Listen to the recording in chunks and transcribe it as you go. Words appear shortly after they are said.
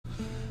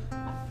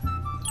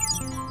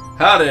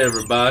Howdy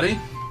everybody,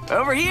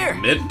 Over here.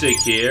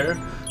 Mintic here.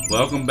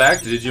 Welcome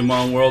back to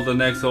Digimon World The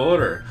Next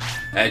Order.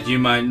 As you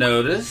might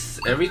notice,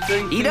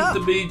 everything seems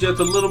to be just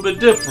a little bit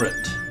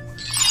different.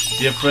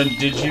 Different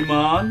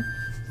Digimon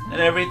and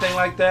everything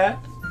like that.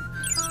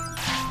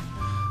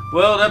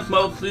 Well, that's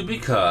mostly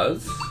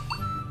because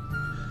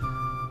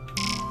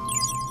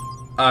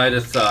I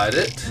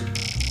decided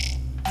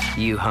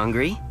You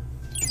hungry?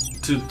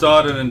 to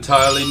start an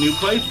entirely new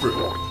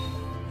playthrough.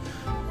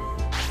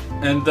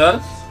 And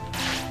thus,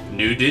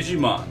 new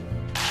Digimon.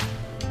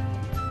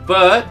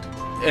 But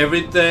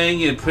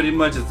everything is pretty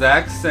much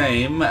exact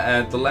same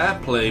as the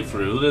last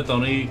playthrough. There's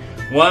only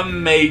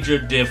one major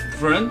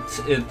difference,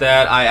 is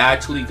that I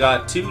actually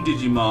got two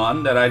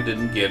Digimon that I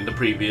didn't get in the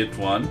previous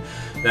one.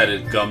 That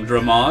is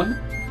Gumdramon,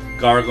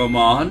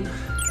 Gargomon,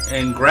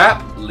 and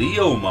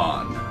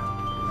Grapleomon.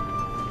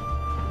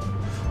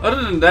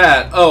 Other than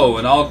that, oh,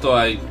 and also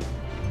I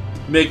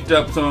mixed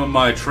up some of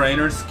my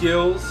trainer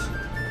skills.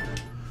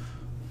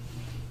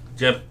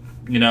 Just,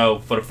 you know,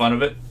 for the fun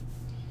of it.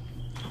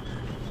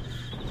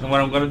 And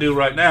what I'm going to do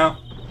right now...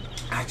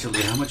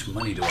 Actually, how much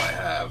money do I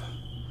have?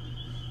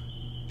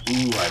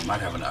 Ooh, I might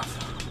have enough.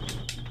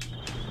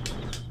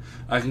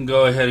 I can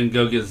go ahead and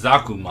go get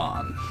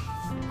Zakumon.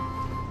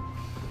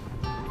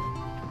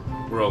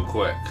 Real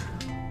quick.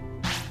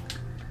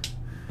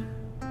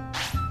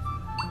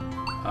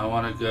 I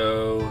want to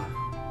go...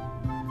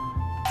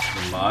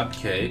 the Mod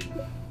Cake.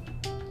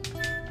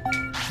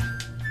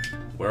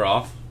 We're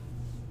off.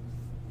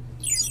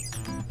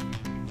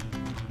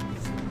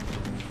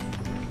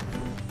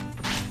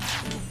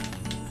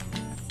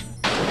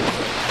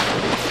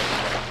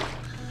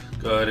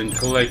 Go ahead and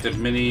collect as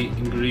many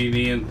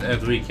ingredients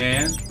as we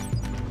can.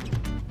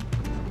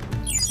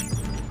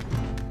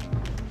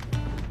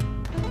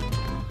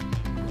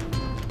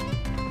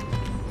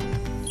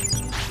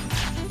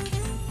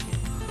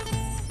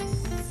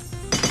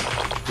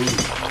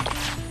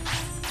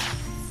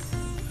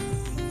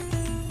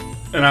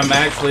 And I'm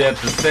actually at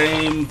the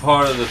same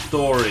part of the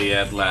story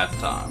as last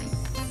time.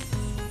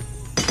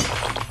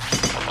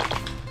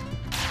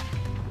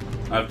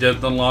 I've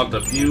just unlocked a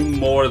few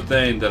more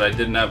things that I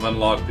didn't have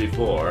unlocked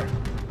before.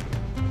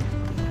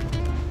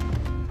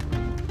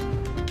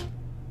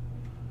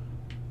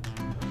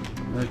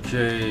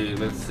 Okay,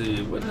 let's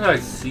see. Where did I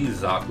see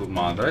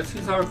Zakumon? Did I see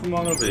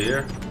Zakumon over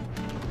here?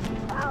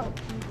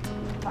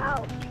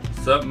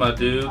 What's up, my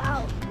dude?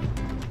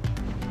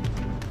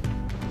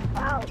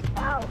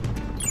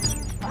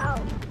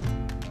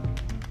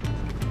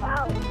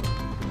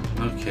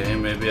 Okay,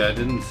 maybe I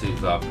didn't see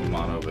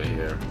Zakumon over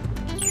here.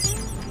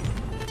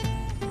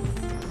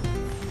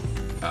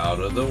 Out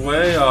of the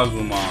way,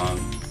 Agumon.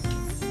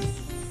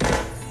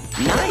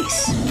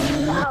 Nice.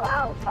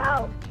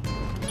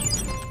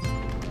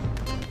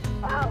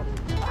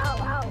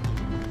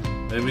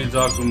 Maybe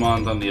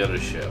Zakumon's on the other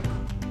ship.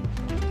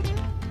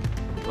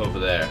 Over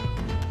there.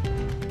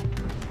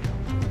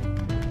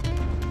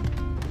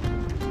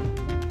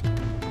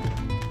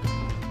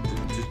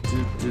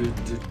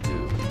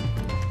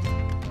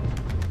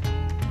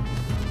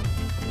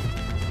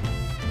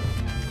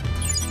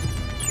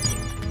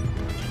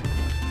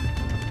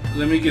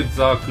 Let me get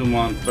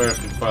Zakumon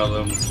first before I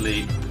let him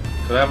sleep.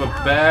 Cause I have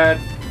a bad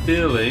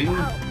feeling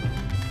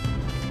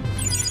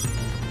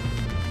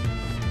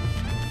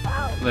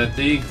that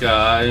these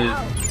guys,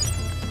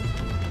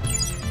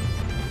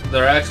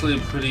 they're actually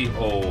pretty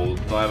old.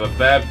 So I have a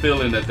bad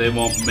feeling that they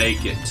won't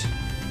make it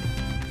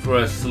for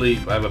a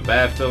sleep. I have a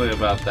bad feeling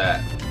about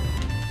that.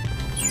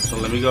 So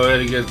let me go ahead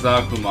and get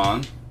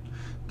Zakumon.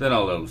 Then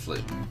I'll let him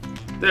sleep.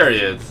 There he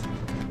is.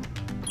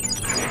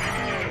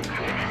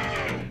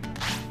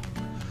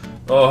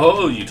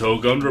 Oh, you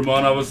told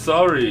Gumdramon I was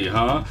sorry,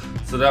 huh?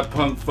 So that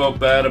punk felt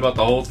bad about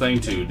the whole thing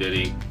too, did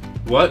he?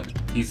 What?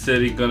 He said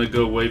he's gonna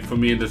go wait for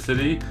me in the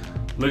city?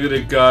 Look at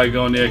that guy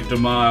going the extra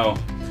mile.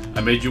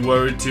 I made you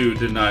worried too,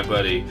 didn't I,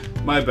 buddy?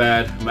 My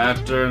bad.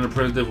 Master and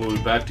apprentice will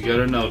be back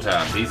together in no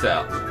time. Peace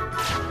out.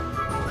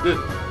 Good.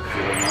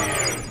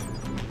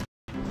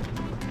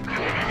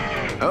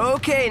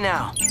 Okay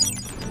now.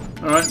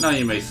 Alright, now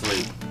you may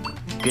sleep.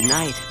 Good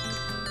night.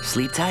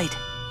 Sleep tight.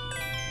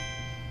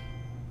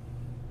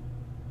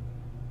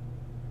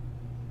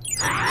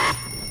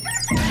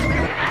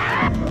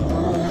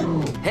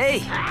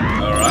 Hey!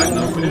 Alright,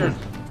 no fear.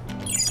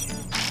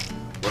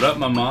 What up,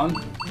 my mon?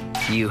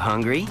 You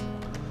hungry?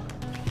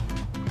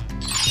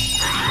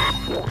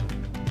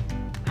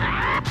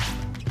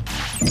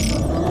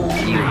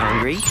 You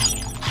hungry?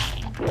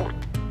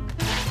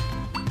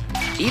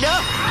 Eat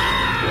up!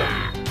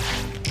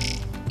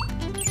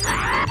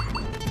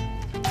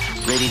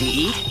 Ready to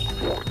eat?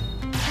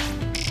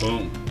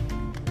 Boom.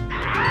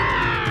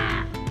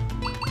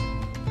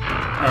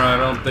 Alright, I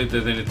don't think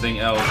there's anything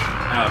else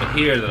out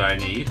here that I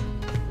need.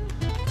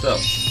 So,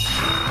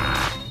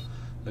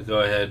 let's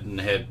go ahead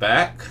and head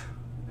back.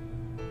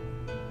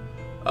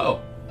 Oh.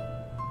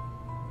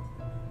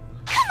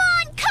 Come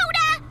on,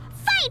 Coda!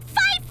 Fight,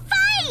 fight,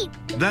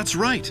 fight! That's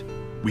right.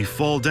 We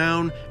fall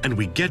down and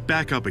we get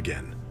back up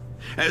again.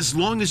 As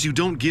long as you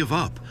don't give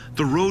up,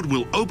 the road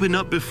will open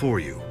up before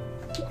you.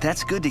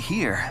 That's good to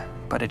hear,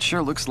 but it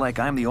sure looks like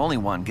I'm the only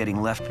one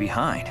getting left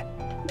behind.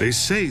 They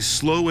say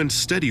slow and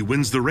steady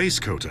wins the race,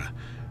 Kota.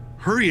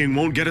 Hurrying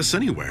won't get us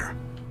anywhere.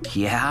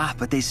 Yeah,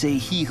 but they say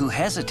he who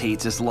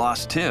hesitates is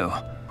lost too.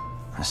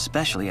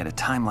 Especially at a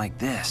time like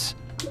this.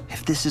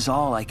 If this is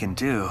all I can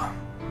do,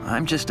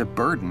 I'm just a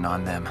burden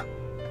on them.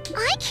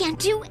 I can't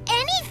do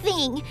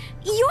anything.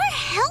 You're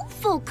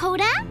helpful,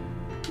 Koda.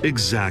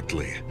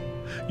 Exactly.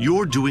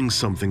 You're doing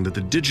something that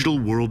the digital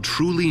world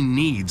truly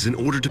needs in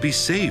order to be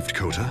saved,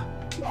 Kota.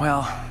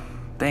 Well,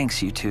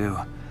 thanks you two.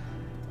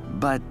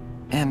 But,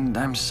 and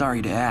I'm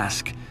sorry to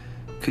ask,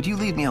 could you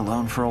leave me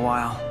alone for a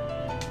while?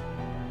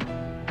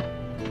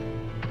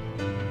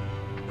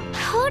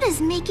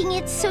 Koda's making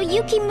it so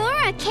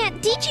Yukimura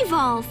can't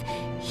digivolve.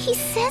 He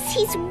says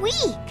he's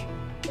weak.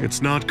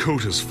 It's not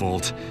Kota's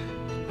fault.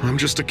 I'm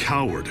just a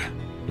coward.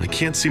 I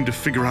can't seem to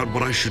figure out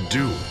what I should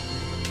do.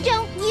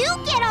 Don't you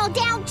get all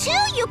down too,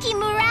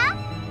 Yukimura!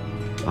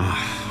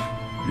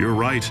 You're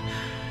right.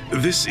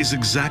 This is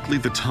exactly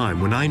the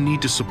time when I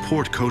need to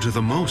support Kota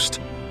the most.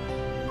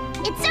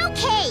 It's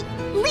okay.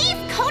 Leave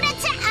Koda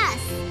to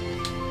us.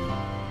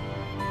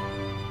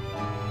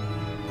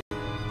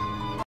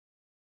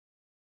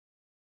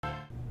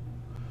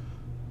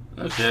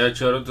 Okay, I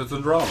showed up to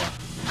some drama.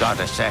 Got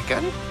a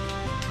second?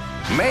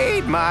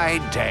 Made my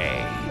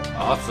day.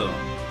 Awesome.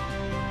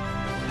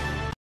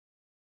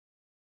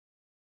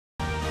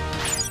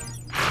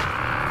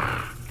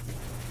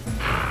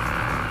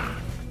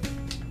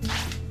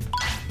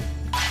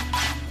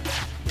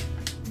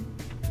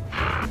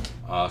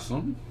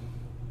 Awesome.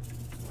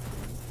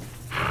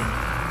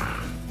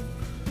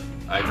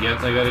 I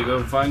guess I gotta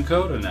go find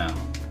Kota now.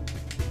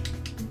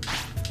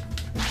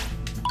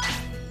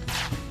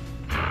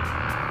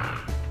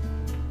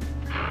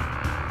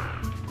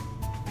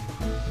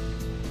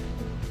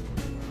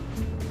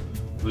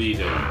 What are you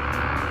doing?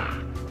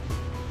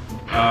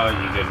 Oh,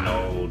 you're getting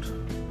old.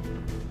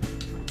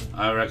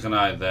 I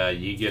recognize that.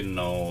 You're getting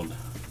old.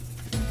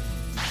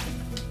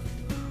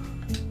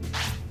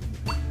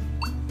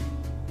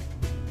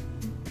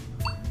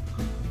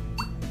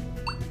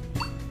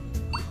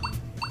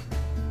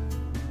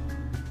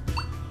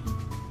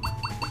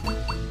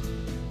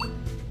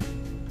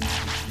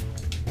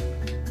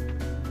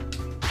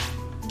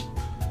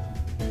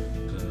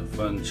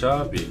 Fun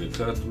shop, be a good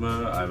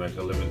customer. I make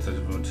a living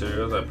essential from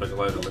materials. I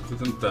specialize in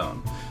liquids and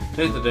stone.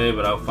 Take the day,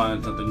 but I'll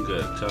find something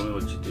good. Tell me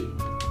what you do.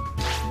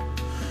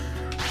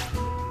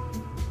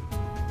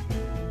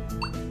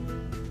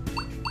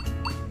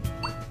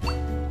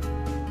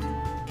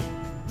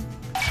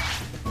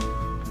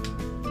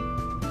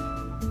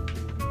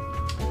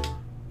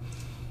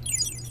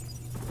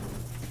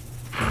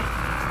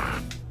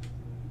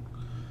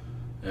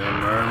 Yeah,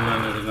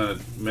 Merlin isn't gonna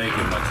make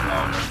it much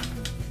longer.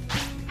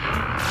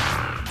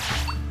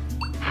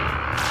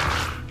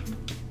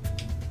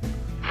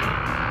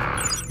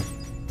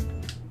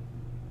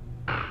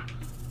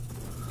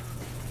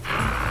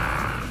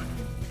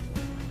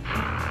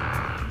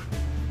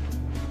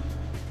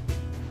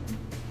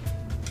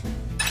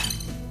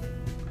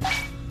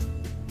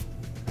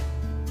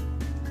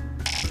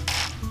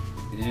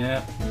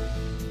 Yeah.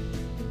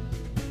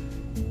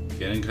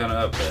 Getting kind of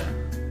up there.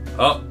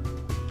 Oh!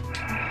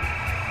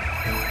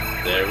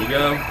 There we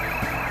go.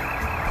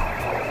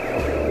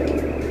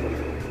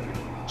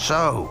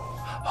 So,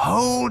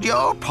 hold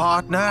your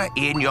partner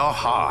in your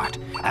heart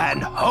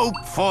and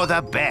hope for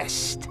the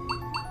best.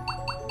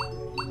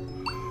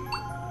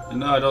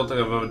 No, I don't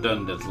think I've ever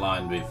done this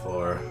line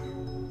before.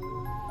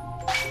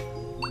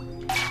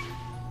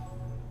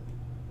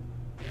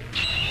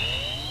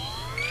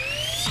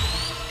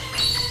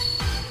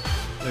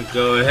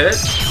 Go ahead.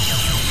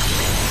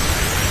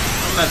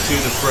 I'm not too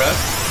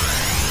depressed.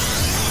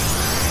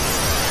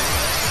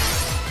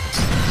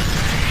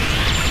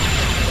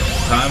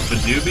 Time for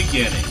new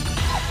beginning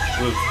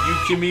with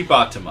Yukimi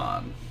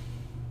Bataman.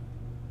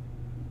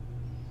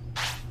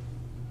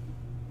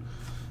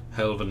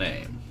 Hell of a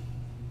name.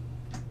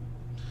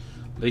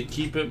 They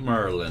keep it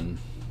Merlin.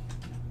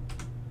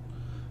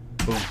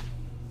 Boom.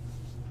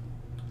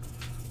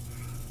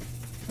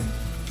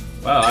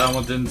 Wow, I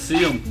almost didn't see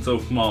him so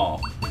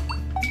small.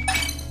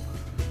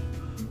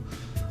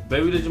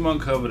 Baby Digimon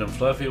covered in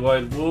fluffy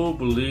white wool,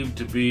 believed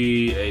to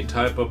be a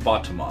type of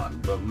Batamon,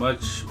 but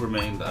much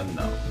remained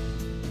unknown.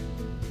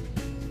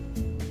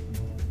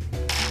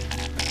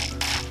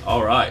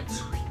 Alright.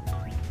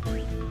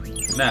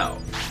 Now.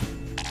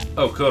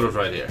 Oh, Koda's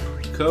right here.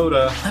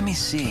 Koda. Let me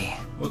see.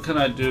 What can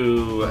I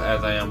do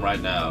as I am right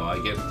now? I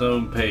get so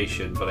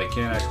impatient, but I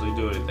can't actually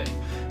do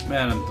anything.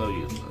 Man, I'm so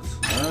useless.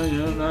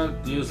 You're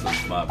not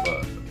useless, my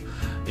brother.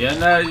 You're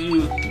not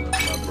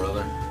useless, my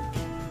brother.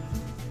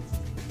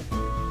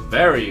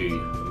 Very,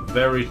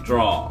 very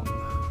strong.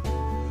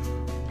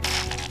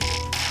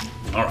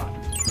 Alright.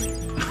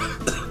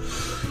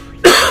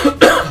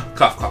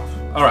 Cough, cough.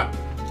 Alright.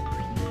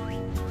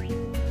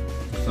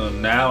 So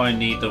now I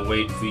need to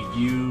wait for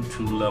you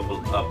to level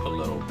up a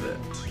little bit.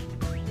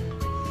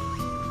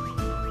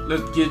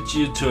 Let's get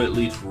you to at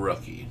least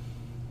rookie.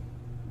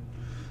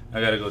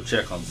 I gotta go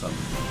check on something.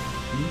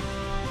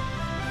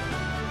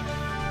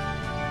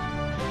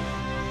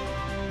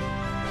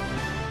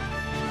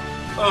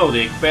 Oh,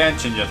 the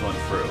expansion just went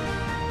through.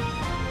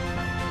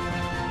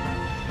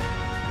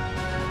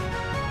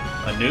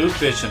 A new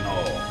fishing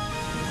hole.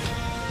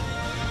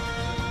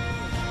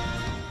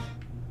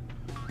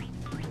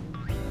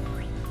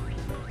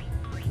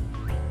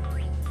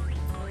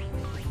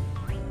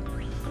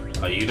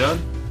 Are you done?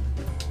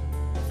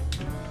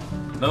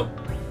 Nope.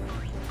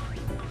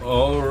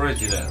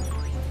 Alrighty then.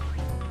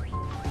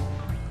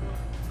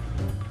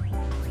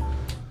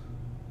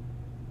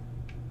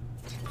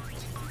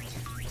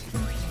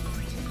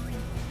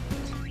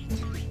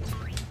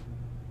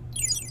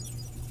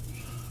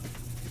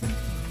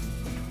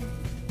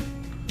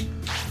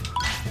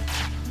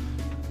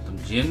 Some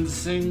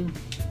ginseng.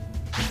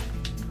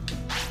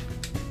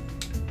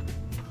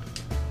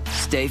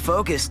 Stay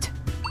focused.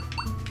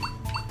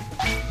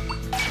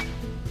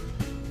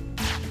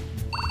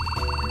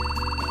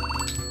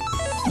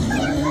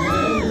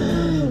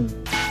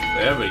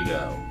 There we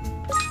go.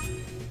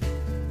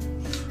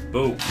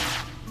 Boom.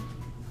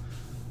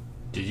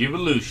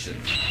 Digivolution.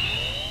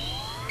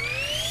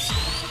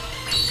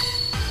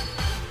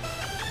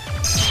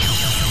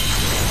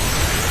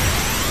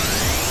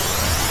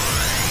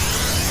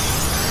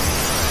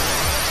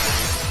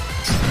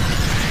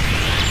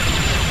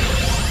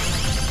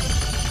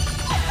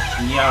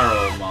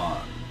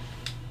 Nyaromon.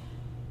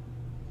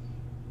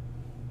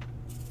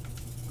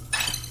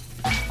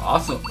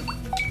 Awesome.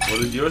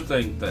 What did your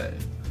thing say?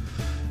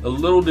 A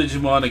little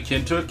Digimon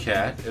akin to a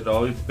cat, it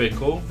always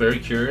fickle, very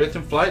curious,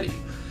 and flighty,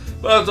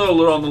 but also a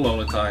little on the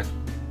lonely side.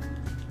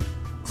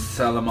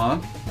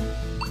 Salamon,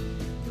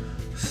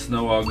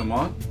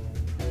 Snowagumon,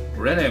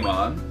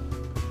 Renemon,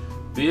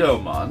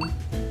 Biomon,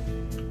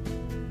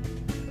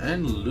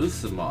 and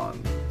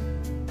Lucimon.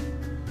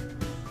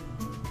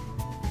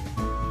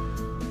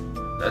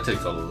 That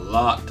takes a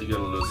lot to get a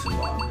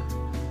Lucimon.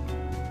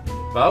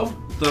 Well,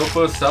 so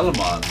for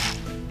Salamon.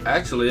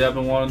 Actually, I've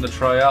been wanting to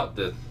try out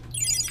this.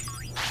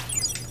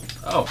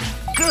 Oh,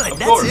 Good, of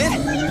that's course. it.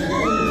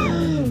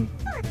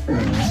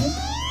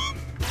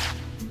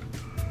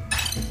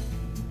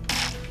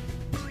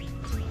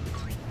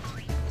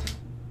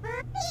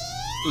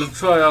 Let's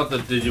try out the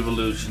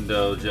Digivolution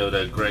Dojo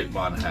that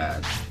Greatmon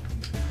had.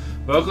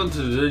 Welcome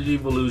to the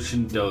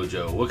Digivolution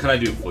Dojo. What can I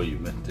do for you,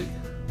 Mystic?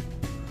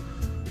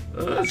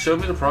 Show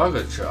me the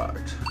progress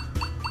chart.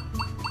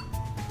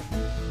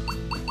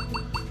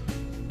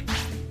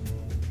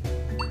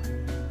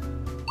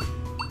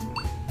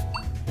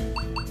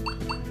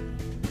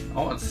 I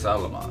want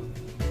Salamon.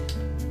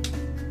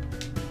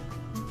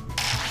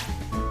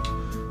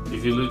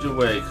 If you lose your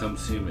way, come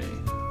see me.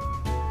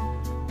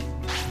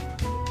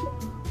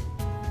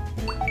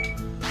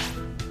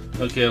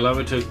 Okay, allow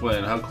me to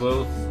explain. How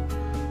close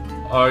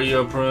are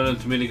your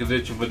opponents to meeting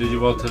condition for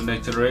Digivolve to the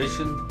next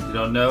generation? You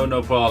don't know?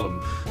 No problem.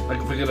 I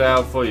can figure it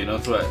out for you, no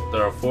sweat.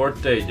 There are 4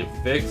 stages: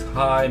 fixed,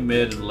 high,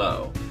 mid, and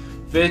low.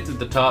 Fixed is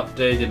the top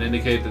stage and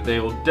indicates that they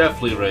will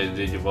definitely raise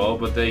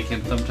Digivolve, but they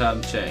can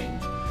sometimes change.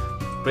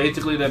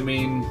 Basically, that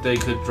means they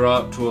could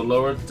drop to a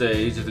lower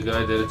stage if the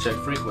guy did a check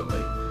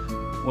frequently.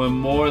 When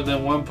more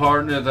than one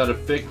partner is at a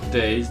fixed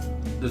stage,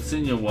 the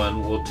senior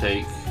one will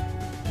take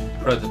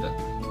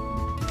precedence.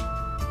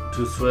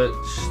 To switch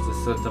the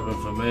set of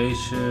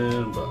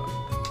information, but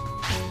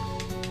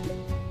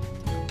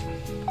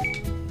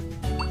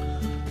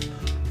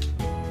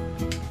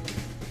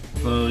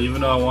so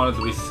even though I want it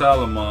to be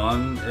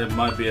Salamon, it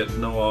might be a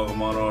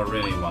Snowagumon or a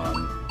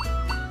Renimon.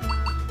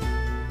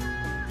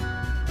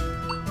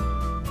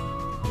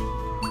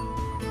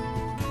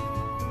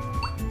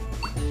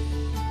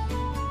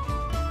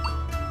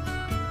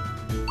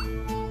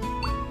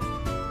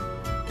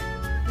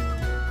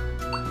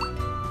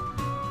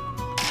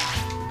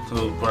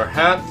 So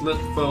perhaps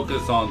let's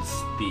focus on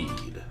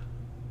speed.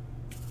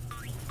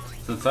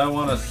 Since I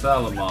want a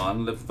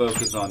Salamon, let's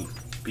focus on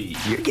speed.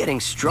 You're getting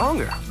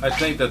stronger. I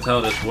think that's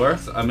how this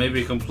works. I may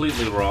be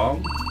completely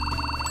wrong.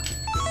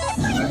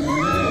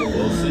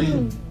 We'll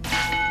see.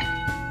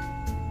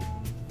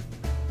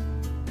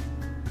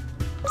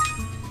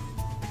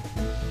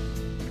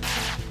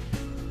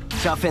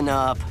 Toughen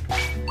up.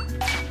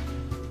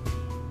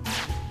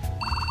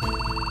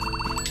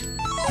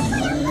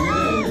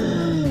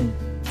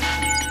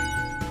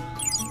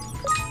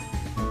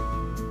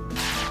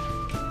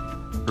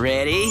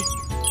 Ready?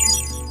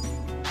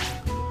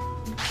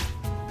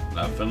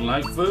 Nothing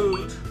like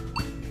food.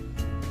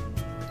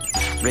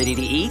 Ready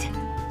to eat?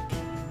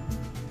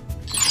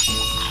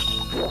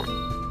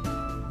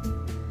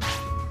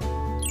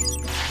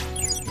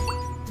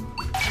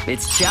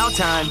 It's chow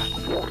time.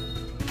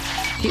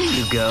 Here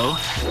you go.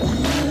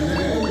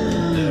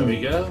 There we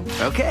go.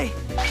 Okay,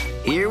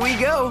 here we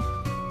go.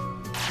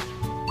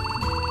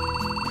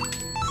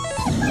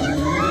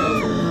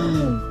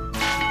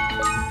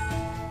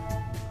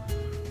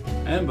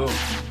 And boom.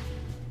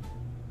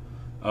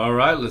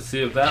 Alright, let's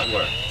see if that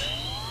worked.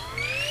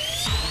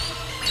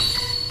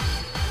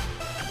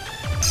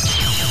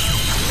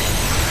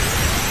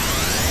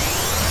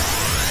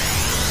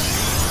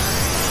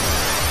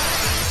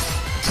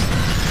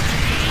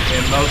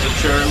 Most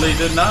assuredly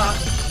did not.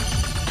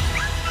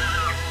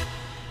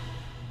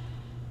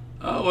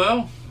 Oh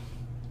well.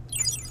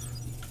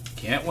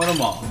 Can't win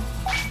them all.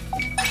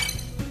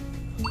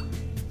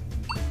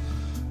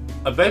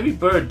 A baby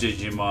bird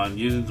Digimon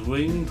uses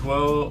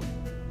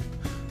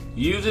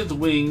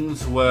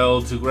wings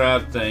well to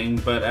grab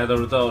things, but as a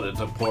result it's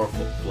a poor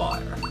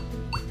flyer.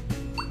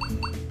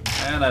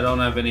 And I don't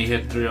have any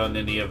history on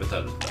any of its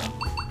other stuff.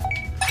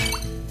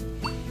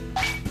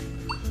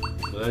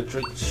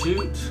 Electric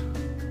shoot.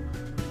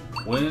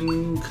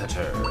 Wind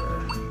cutter.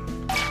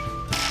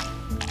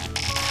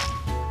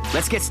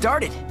 Let's get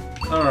started.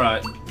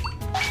 Alright.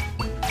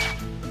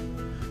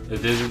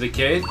 If this is the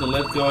case, then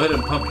let's go ahead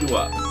and pump you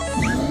up.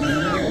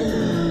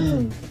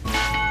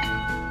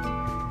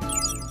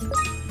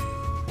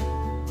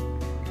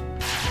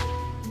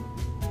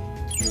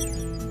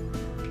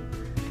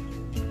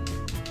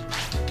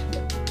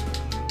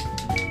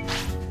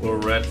 We're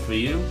ready for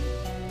you.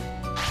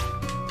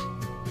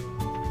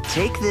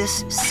 Take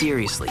this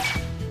seriously.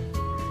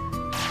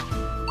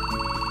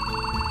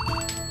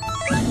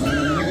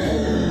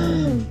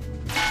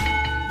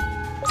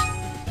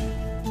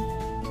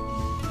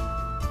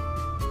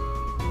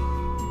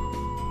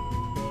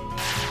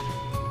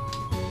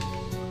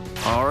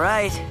 All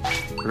right,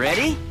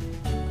 ready?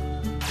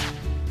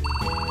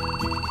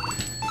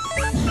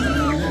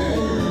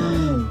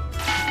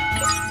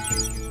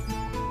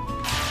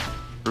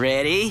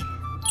 Ready?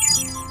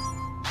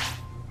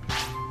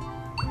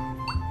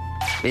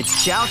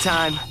 It's chow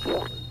time.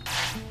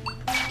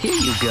 Here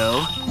you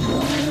go.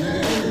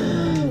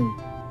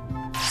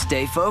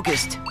 Stay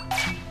focused.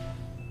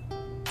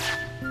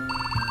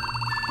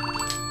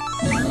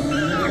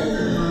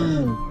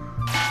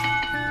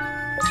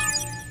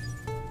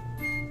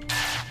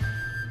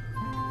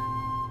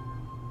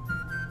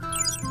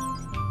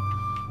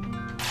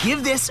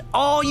 Give this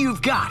all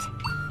you've got.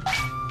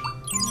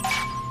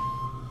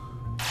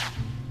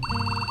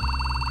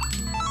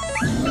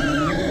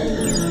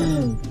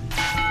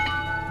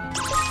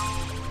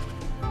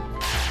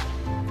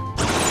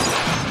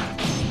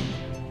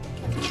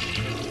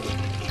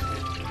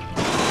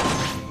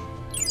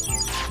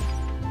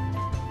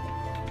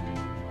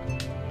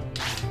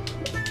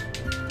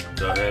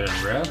 Go ahead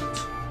and rest.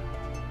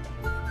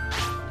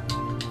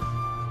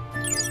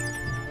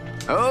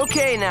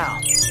 Okay now.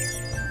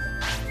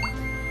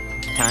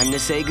 Time to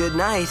say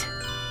goodnight.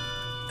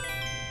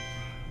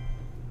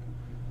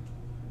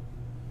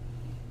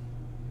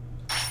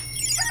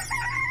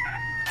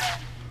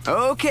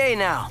 Okay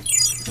now.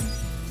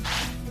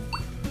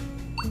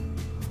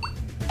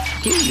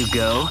 Here you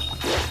go.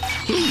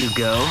 Here you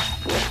go.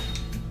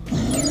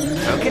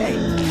 Okay,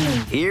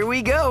 here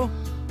we go.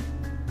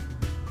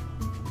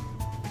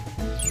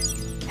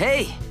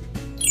 Hey!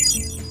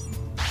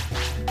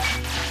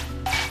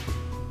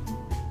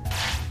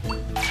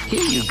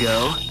 Here you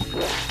go.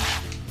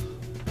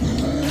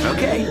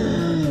 Okay,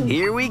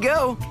 here we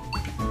go.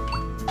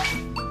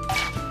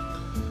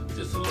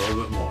 Just a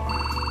little bit more.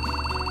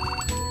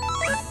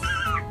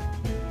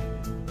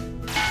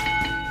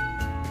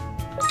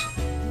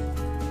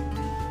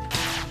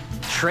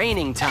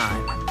 Training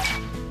time.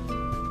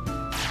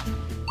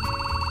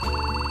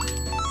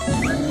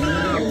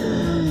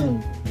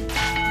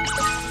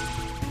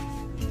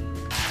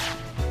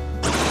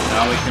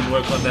 Now we can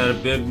work on that a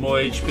bit more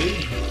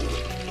HP.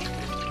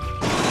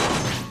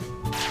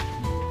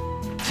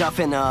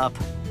 Toughen up.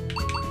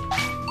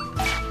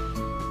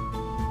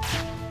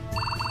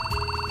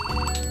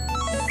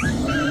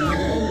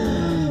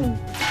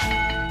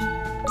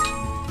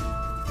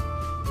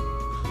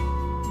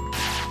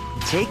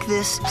 Take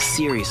this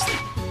seriously.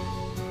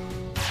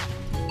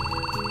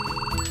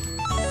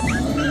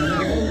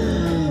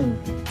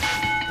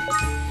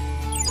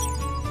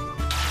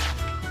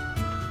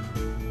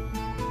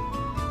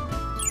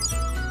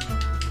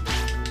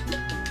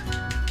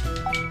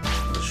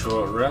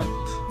 Short rest.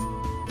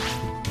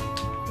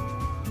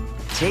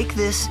 Take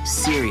this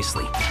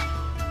seriously.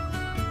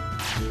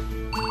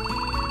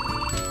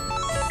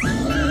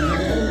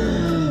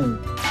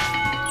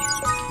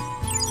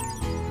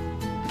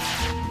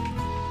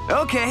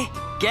 Okay,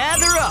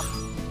 gather up.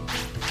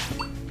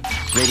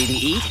 Ready to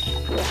eat?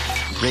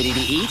 Ready to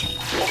eat?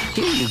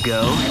 Here you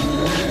go.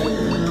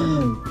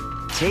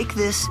 Take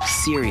this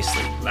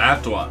seriously.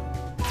 Last one.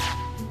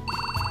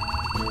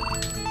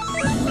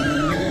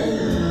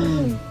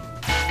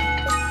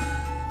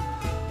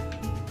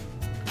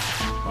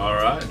 All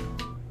right,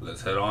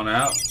 let's head on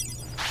out.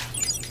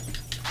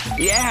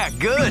 Yeah,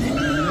 good.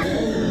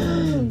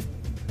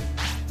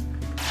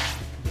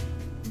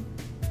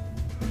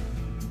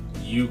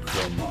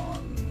 Yukomon.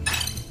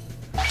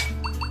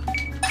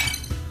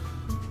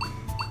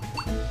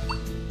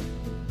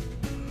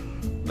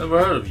 Never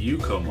heard of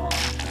Yukomon.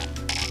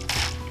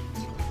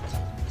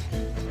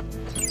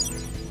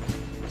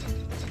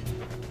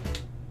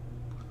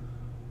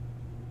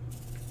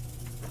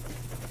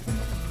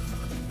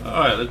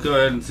 Alright, let's go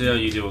ahead and see how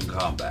you do in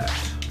combat.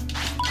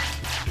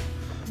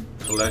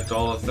 Collect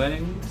all the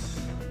things.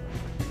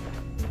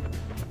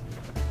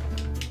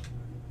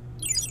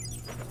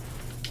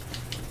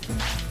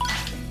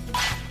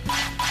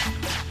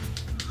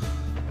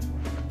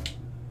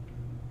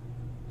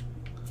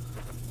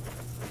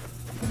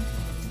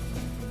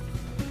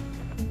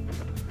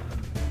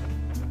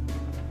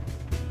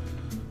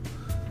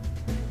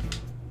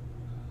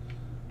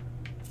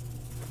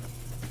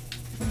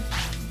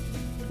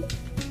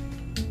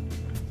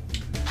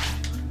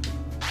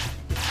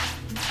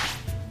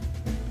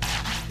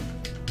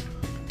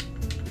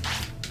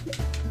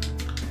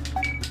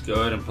 go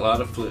ahead and plot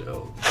a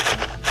field.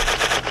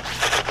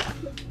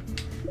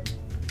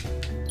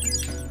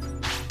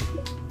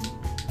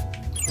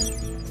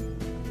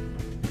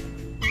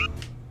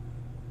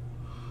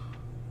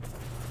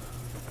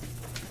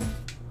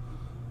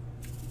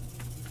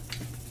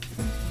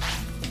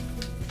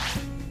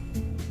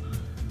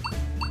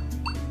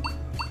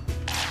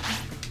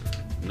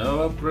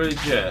 No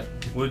upgrades yet.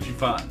 What'd you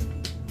find?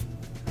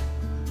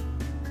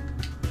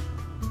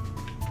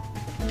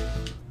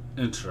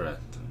 Interesting.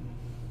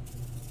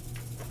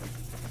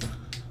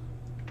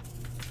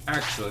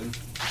 Actually,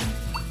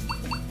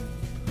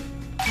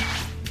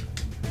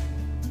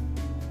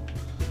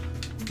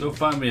 go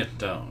find me a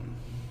stone.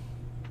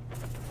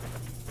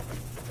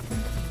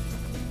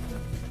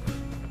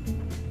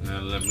 Now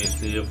let me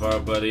see if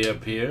our buddy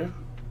up here,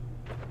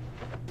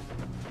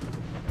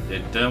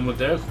 they're done with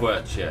their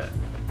quest yet.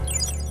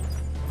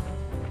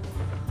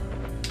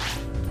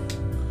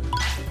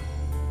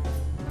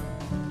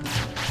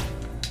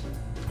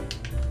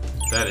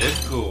 That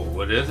is cool.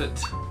 What is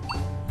it?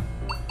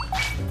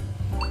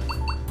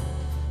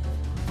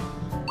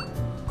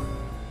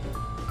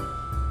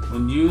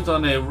 When used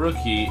on a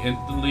rookie,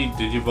 instantly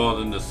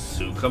digivolve into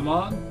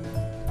Sukamon?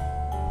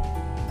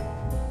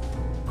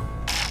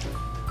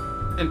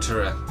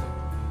 Interesting.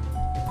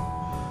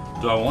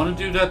 Do I want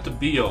to do that to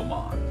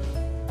Biomon?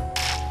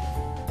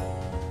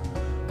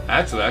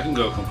 Actually, I can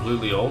go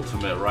completely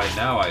ultimate right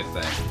now, I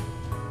think.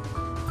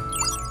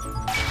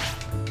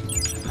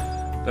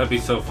 That'd be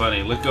so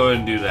funny. Let's go ahead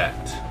and do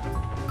that.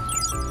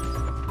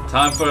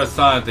 Time for a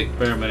science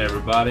experiment,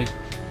 everybody.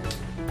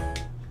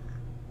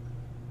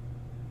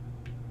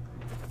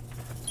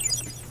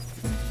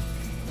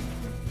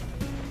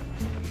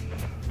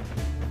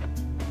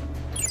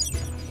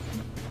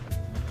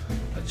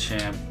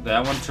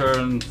 That one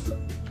turns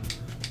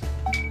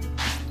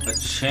a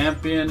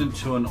champion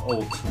into an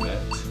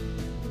ultimate.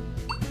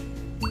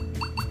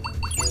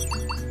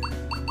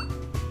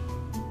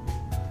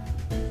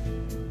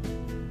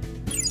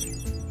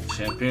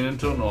 Champion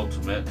into an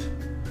ultimate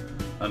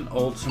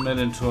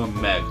into a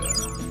mega.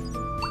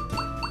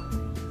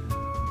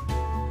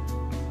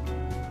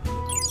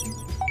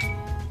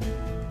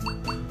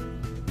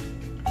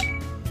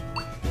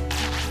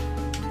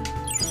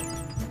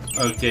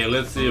 Okay,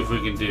 let's see if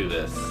we can do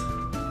this.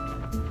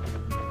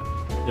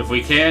 If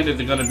we can,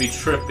 it's gonna be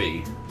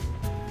trippy.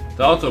 It's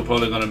also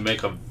probably gonna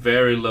make a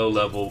very low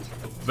level,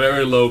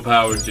 very low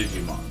powered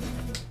Digimon.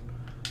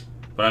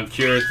 But I'm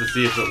curious to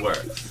see if it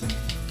works.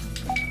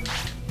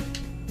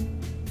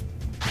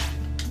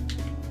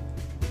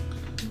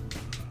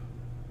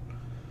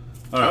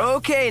 Alright.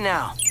 Okay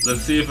now.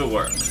 Let's see if it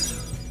works.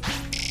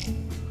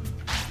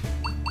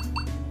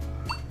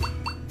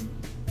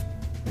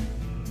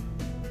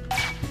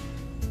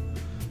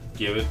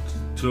 Give it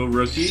to a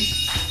rookie.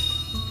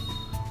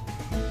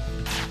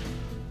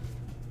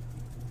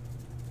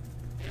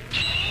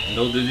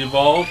 No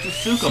Digivolve to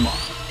Sukamon.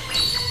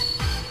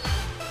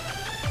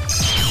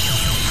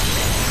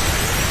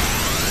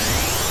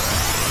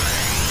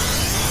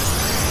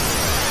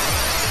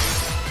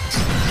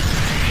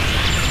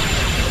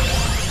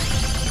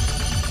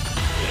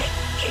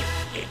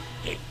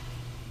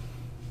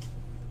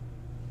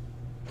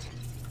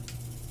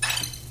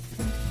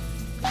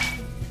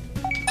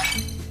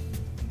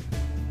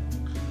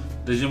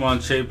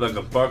 Digimon shaped like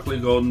a sparkly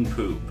golden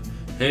poop.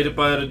 Hated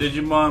by other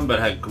Digimon, but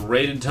had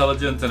great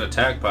intelligence and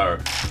attack power.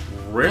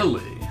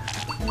 Really?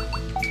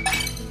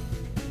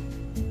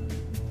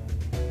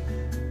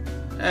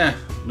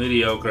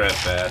 Mediocre at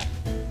best.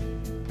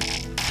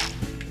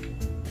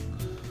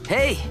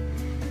 Hey!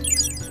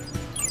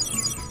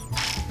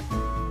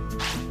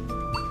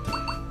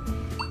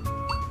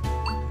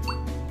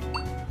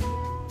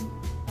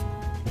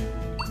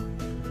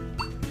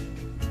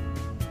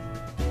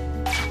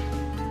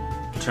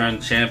 Turn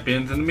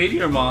champions into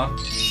Meteormon.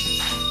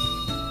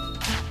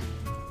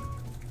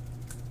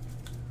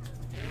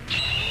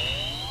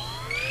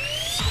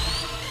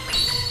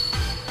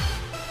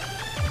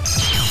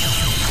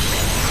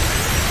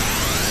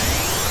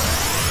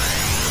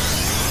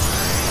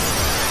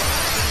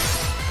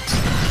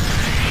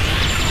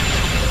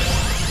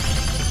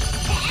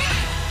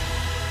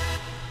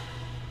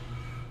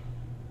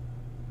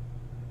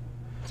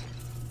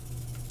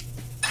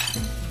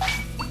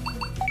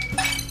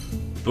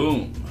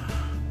 Boom.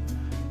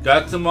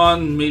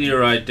 Gatsumon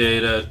meteorite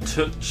data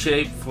took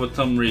shape for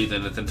some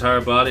reason. Its entire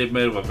body is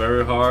made of a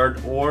very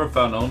hard ore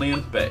found only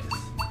in space.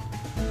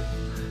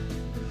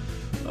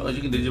 Oh,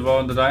 you can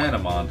digivolve into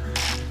Dianamon.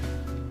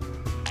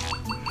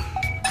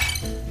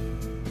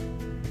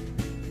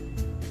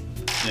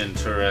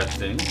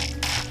 Interesting.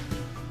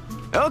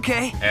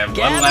 Okay. And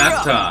one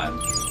last time.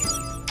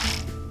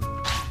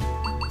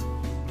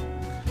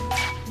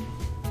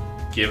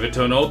 Give it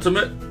to an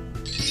ultimate.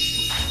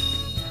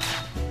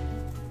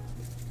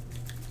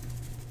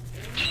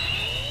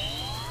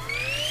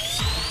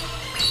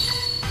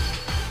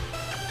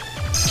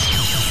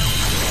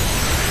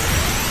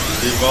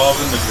 Evolve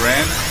in the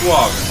Grand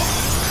Squagmon.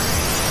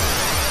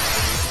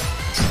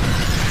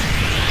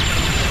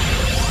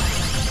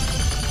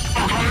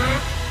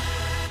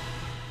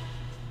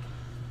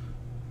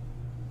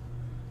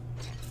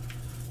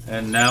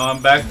 And now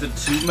I'm back to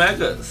 2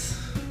 megas.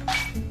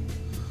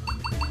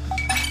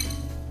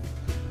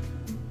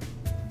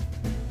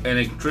 An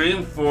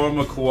extreme form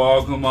of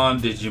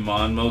Quagmon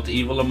Digimon, most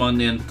evil among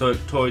the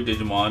toy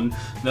Digimon,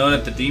 known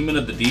as the Demon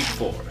of the Deep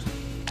Forest.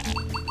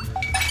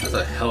 That's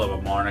a hell of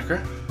a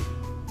moniker.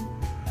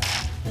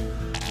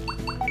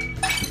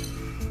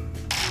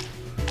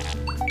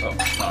 Oh,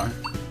 sorry.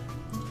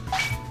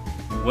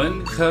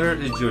 Wind Cutter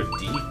is your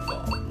default.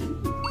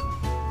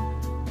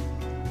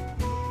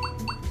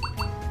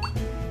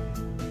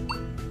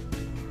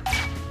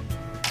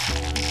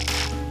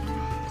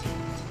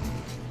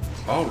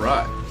 All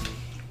right.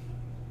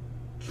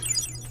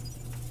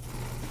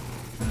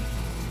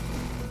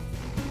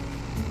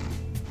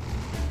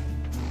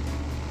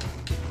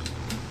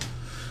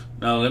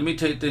 Now let me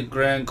take the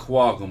Grand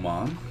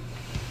Quagmon.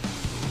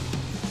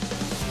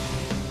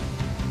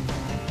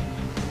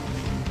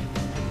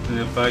 And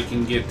if I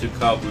can get to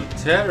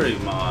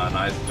Kabuterimon,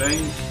 I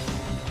think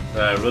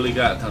that I really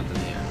got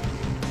something here.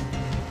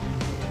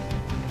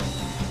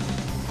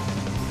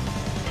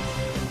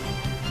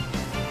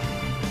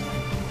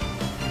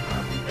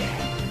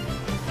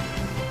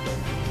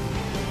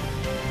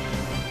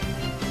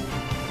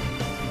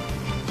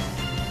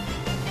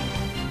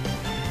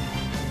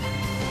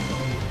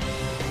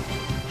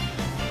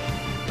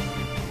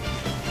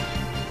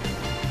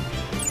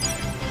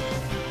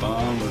 Keep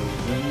on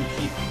moving,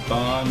 keep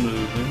on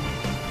moving.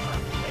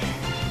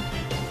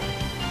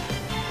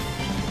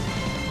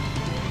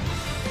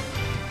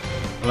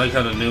 I like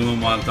how the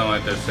new ones sound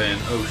like they're saying,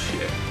 oh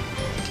shit.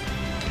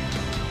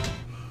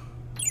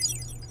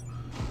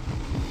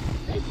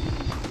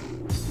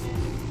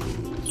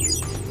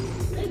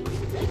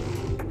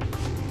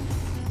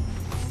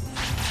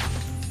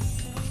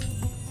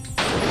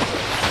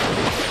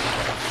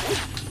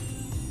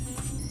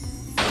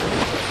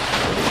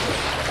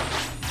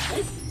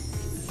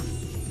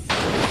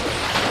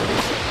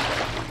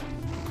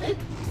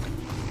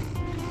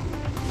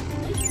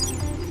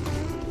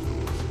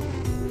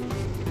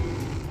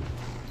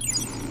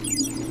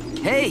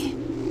 Hey!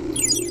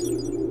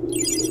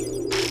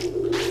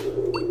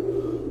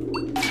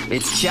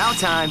 It's chow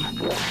time.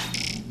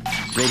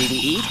 Ready to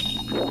eat?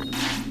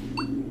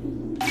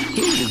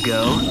 Here you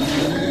go.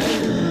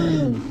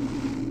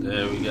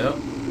 There we go.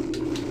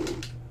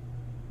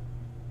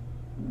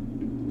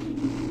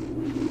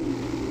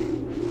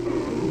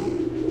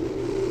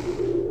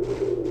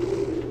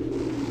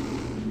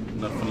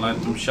 Nothing like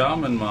some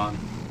shaman, man.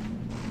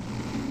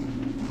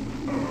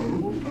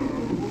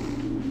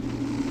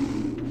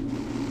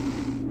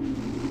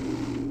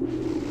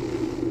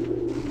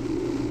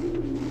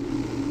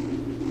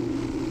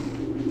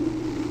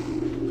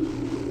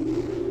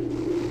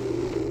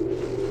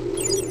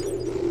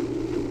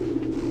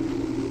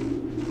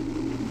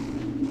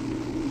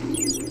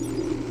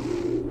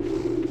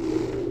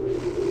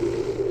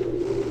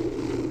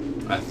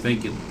 I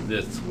think it's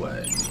this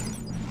way.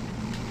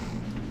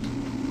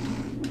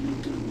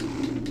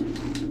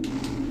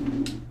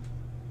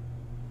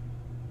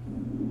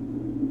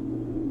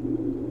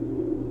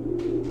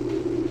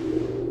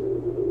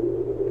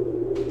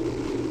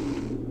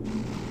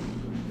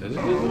 Is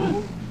it this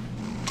way?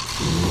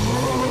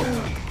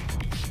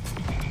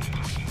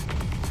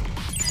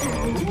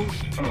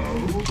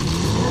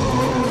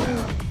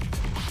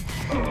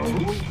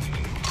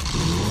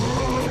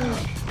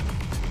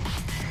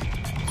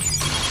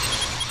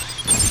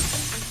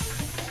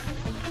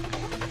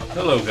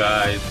 Hello,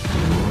 guys.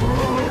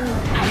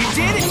 You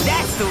did it!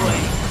 That's the way!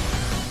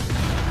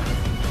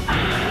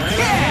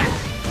 Yeah!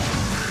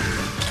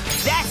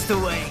 That's the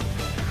way!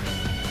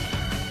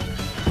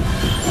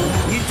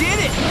 You did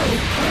it!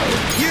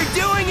 You're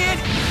doing it!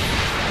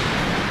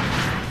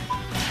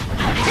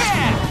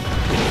 Yeah!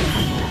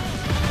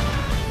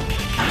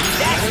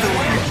 That's the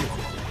way!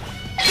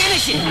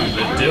 Finish it!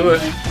 Let's do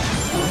it.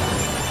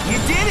 You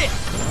did it!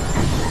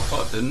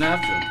 Oh, it didn't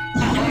have to.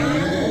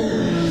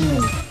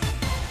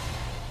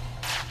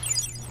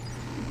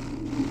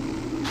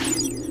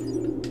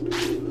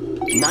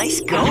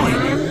 Nice going.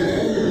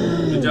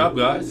 Good job,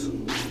 guys.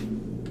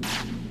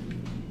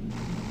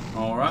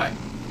 All right.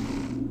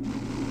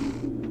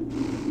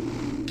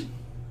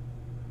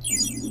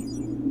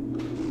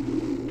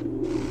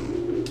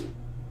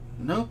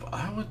 Nope,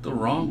 I went the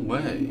wrong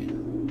way.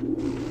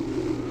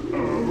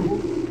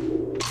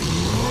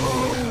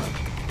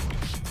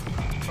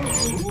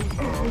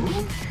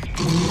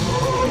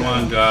 Come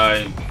on,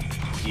 guy.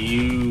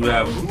 You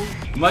have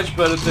much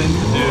better things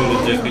to do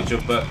than just get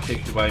your butt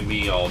kicked by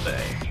me all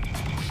day.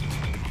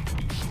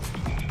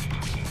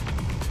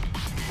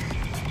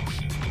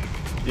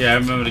 Yeah, I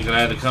remember because I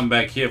had to come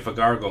back here for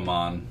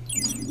Gargomon.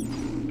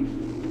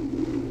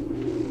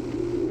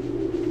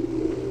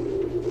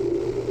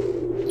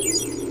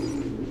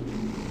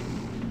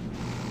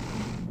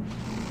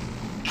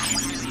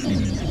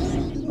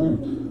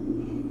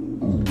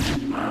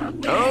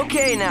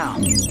 Okay now.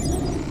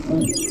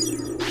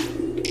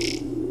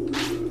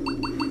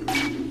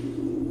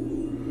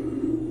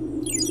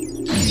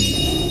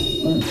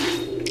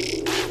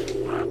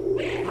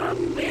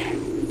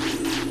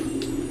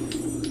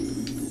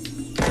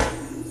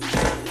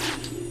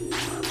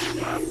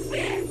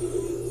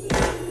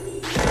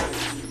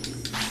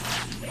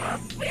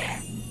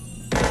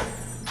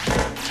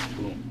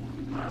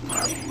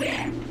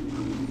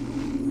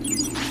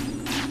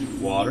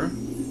 Water.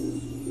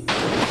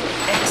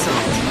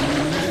 Excellent.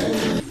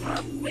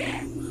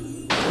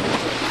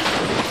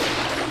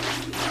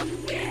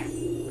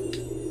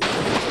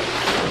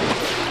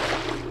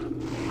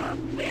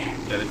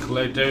 Gotta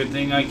collect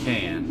everything I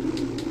can.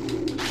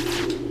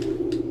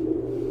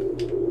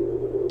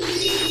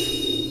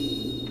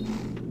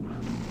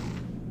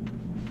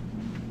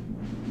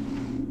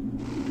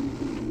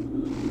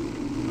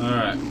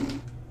 Alright.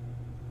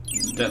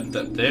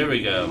 There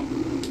we go.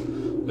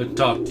 Let's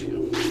talk to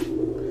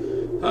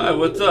you. Hi,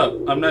 what's up?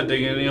 I'm not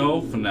digging any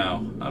hole for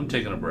now. I'm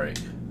taking a break.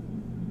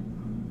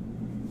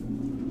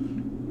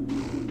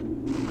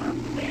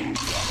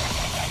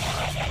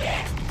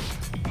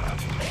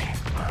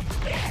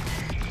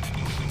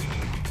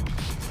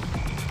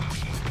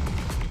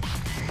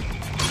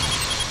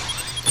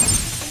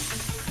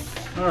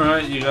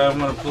 Alright, you guys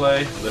want to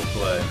play? Let's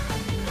play.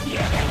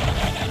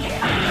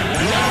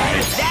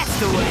 That's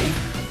the way.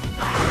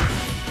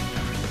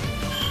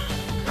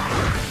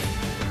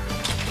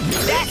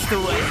 That's the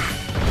way.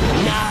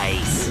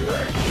 Nice.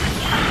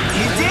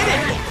 You did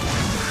it.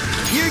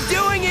 You're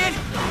doing it.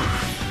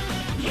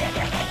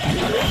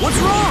 What's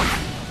wrong?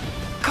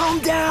 Calm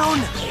down.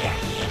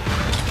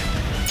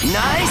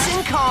 Nice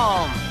and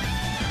calm.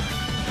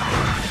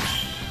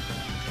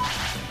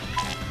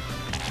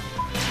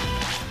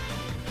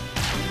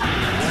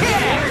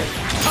 Yeah.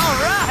 All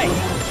right.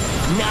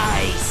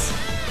 Nice.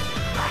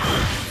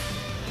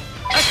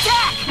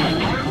 Attack!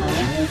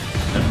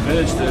 I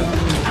finished it.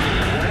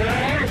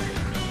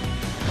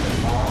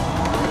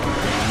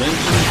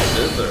 Dimension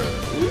Scissor.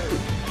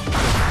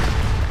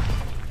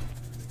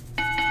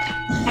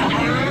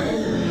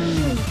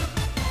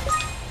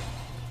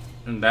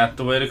 And that's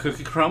the way the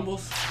cookie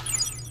crumbles?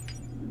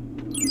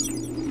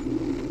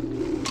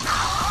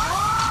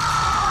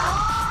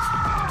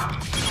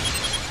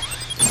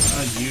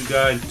 You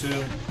guys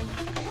too.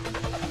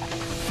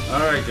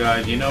 Alright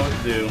guys, you know what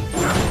to do.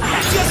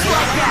 Just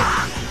like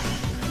that!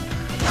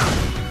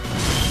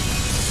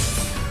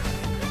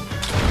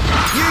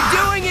 You're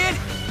doing it!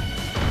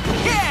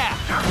 Yeah!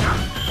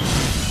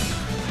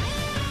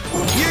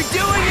 You're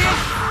doing it!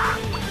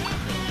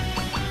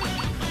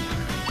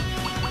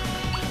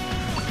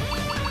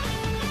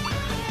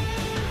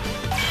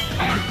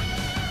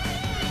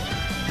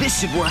 This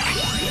should work.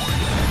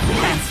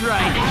 That's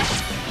right.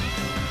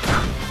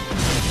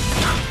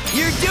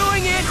 You're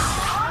doing it!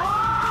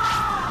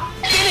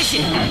 Finish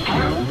it!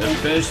 And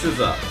finish this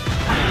up.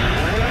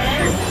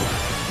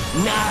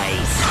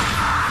 Nice!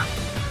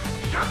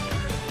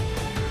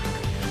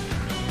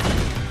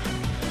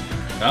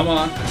 Come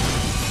on.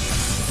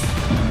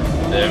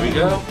 There we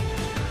go.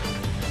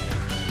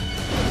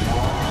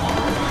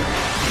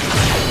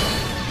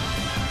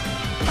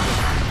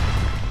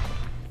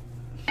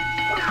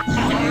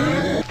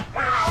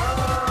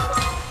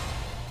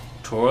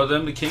 Toward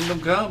them the kingdom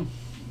come.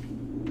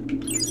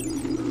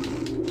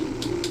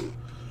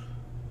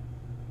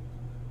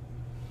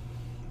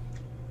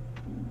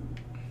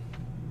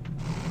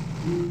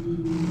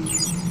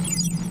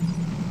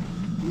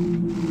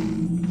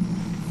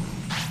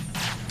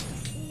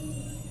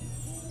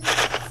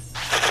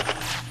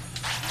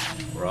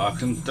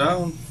 Rock and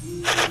stone.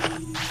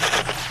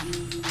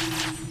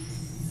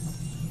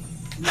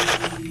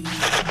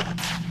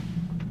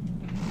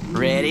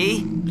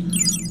 Ready?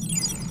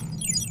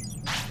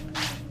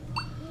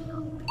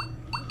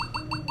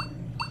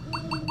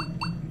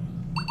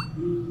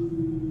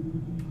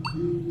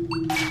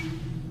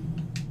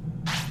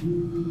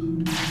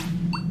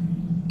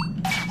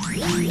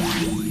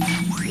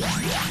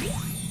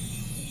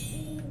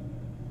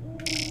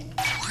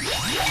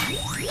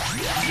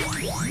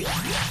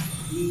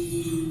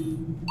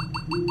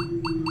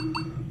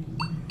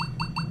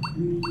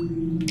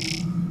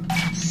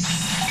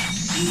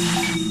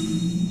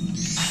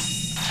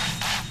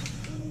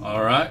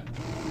 Alright.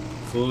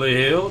 Fully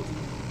healed.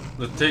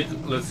 Let's see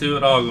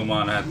what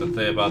Agumon has to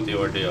say about the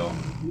ordeal.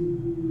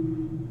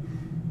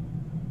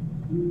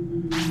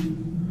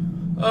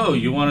 Oh,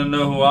 you want to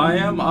know who I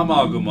am? I'm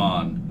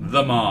Agumon,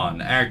 the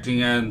Mon,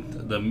 acting as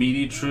the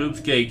meaty troops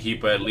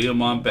gatekeeper at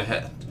Leomon's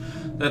behest.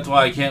 That's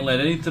why I can't let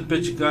anything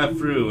pitch a guy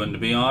through, and to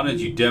be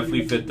honest, you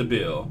definitely fit the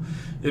bill.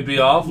 It'd be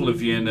awful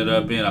if you ended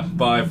up being a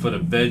spy for the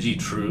veggie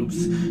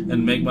troops,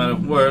 and make matters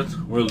worse,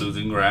 we're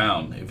losing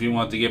ground. If you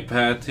want to get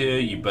past here,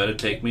 you better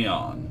take me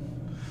on.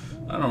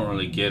 I don't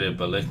really get it,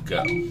 but let's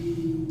go.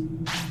 You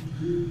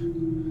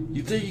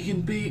think you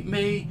can beat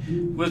me?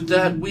 With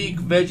that weak,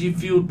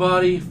 veggie-fueled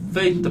body?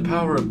 Face the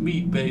power of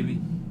meat, baby.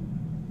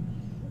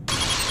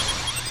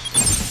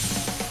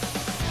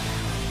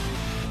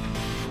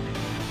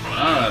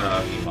 Alright,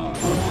 Agumon.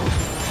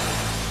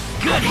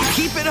 Good,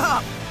 keep it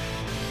up!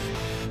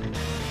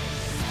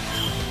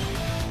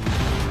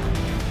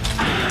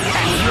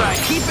 That's right,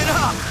 keep it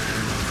up!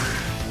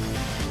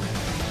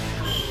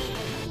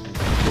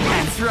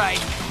 That's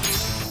right!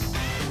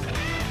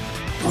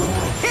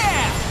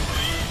 Yeah!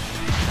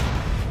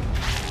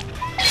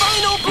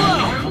 Final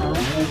blow!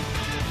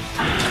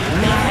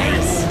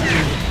 Nice!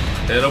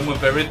 Hit him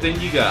with everything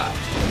you got.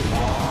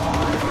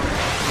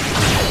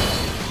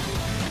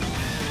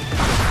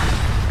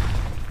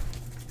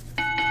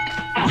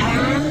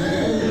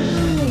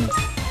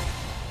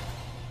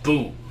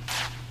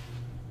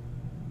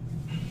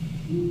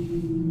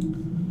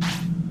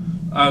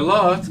 I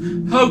lost?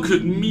 How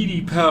could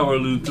meaty power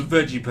lose to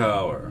veggie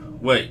power?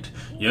 Wait,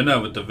 you're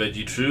not with the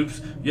veggie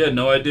troops. You had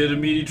no idea the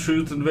meaty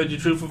troops and the veggie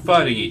troops were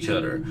fighting each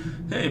other.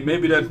 Hey,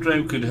 maybe that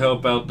strength could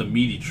help out the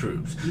meaty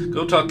troops.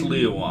 Go talk to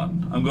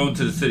Leon. I'm going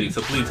to the city,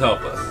 so please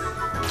help us.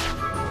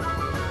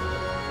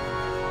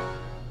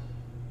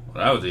 Well,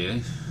 that was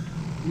easy.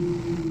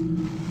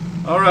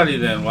 Alrighty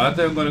then, well I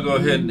think I'm going to go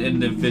ahead and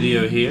end the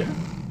video here.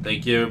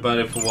 Thank you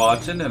everybody for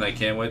watching, and I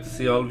can't wait to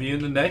see all of you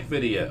in the next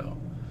video.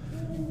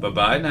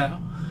 Bye-bye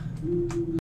now.